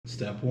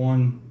Step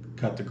one,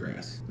 cut the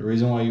grass. The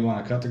reason why you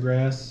want to cut the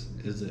grass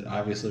is that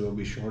obviously it will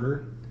be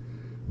shorter.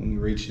 When you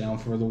reach down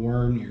for the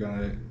worm, you're going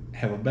to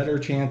have a better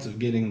chance of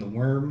getting the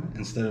worm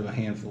instead of a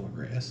handful of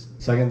grass.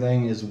 Second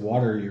thing is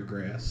water your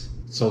grass.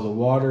 So the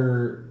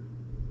water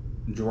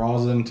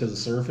draws them to the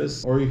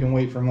surface, or you can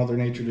wait for Mother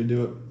Nature to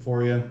do it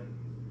for you.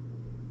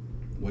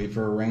 Wait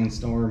for a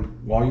rainstorm.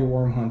 While you're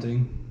worm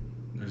hunting,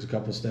 there's a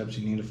couple steps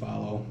you need to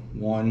follow.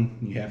 One,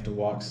 you have to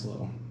walk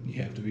slow.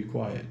 You have to be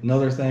quiet.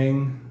 Another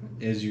thing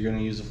is you're going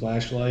to use a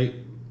flashlight.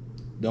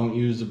 Don't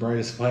use the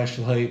brightest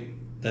flashlight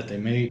that they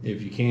make.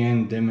 If you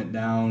can, dim it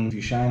down. If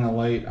you shine a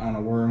light on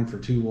a worm for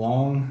too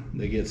long,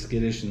 they get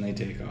skittish and they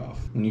take off.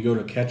 When you go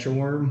to catch a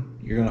worm,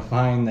 you're going to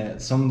find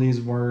that some of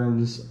these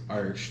worms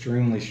are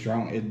extremely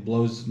strong. It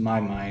blows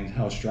my mind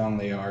how strong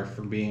they are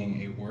for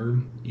being a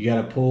worm. You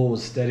got to pull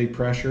with steady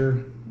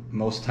pressure.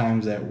 Most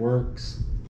times that works.